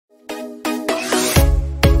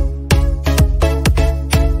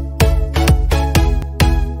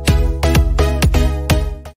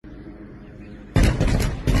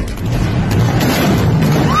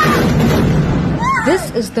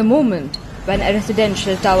was the moment when a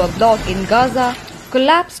residential tower block in Gaza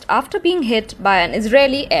collapsed after being hit by an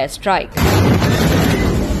Israeli airstrike.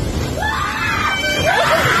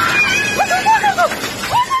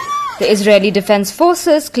 The Israeli Defense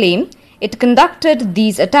Forces claim it conducted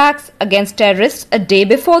these attacks against terrorists a day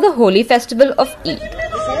before the holy festival of Eid.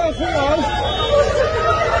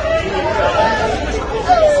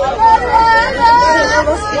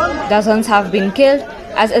 Dozens have been killed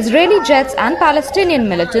as Israeli jets and Palestinian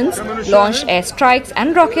militants launched airstrikes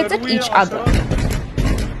and rockets at each other.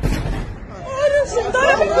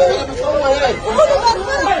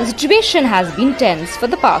 The situation has been tense for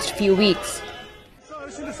the past few weeks.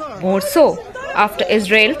 More so after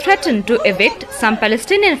Israel threatened to evict some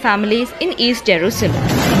Palestinian families in East Jerusalem.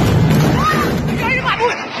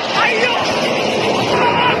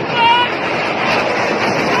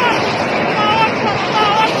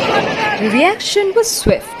 The reaction was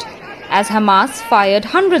swift, as Hamas fired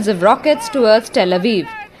hundreds of rockets towards Tel Aviv,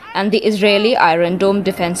 and the Israeli Iron Dome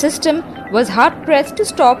defense system was hard-pressed to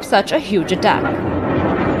stop such a huge attack.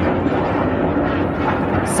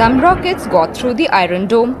 Some rockets got through the Iron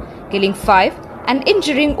Dome, killing 5 and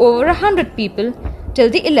injuring over 100 people till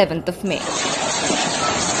the 11th of May.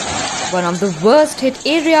 One of the worst hit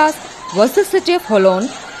areas was the city of Holon,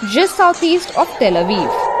 just southeast of Tel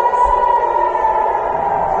Aviv.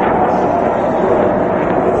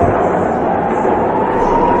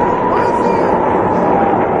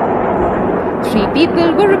 Three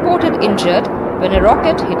people were reported injured when a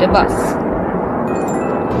rocket hit a bus.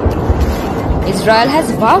 Israel has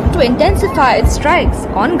vowed to intensify its strikes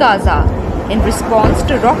on Gaza in response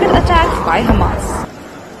to rocket attacks by Hamas.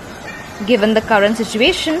 Given the current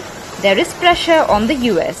situation, there is pressure on the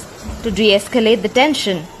US to de-escalate the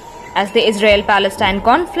tension, as the Israel-Palestine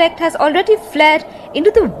conflict has already flared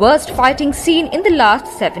into the worst fighting scene in the last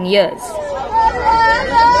 7 years.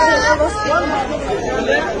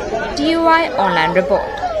 TUI Online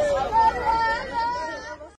Report.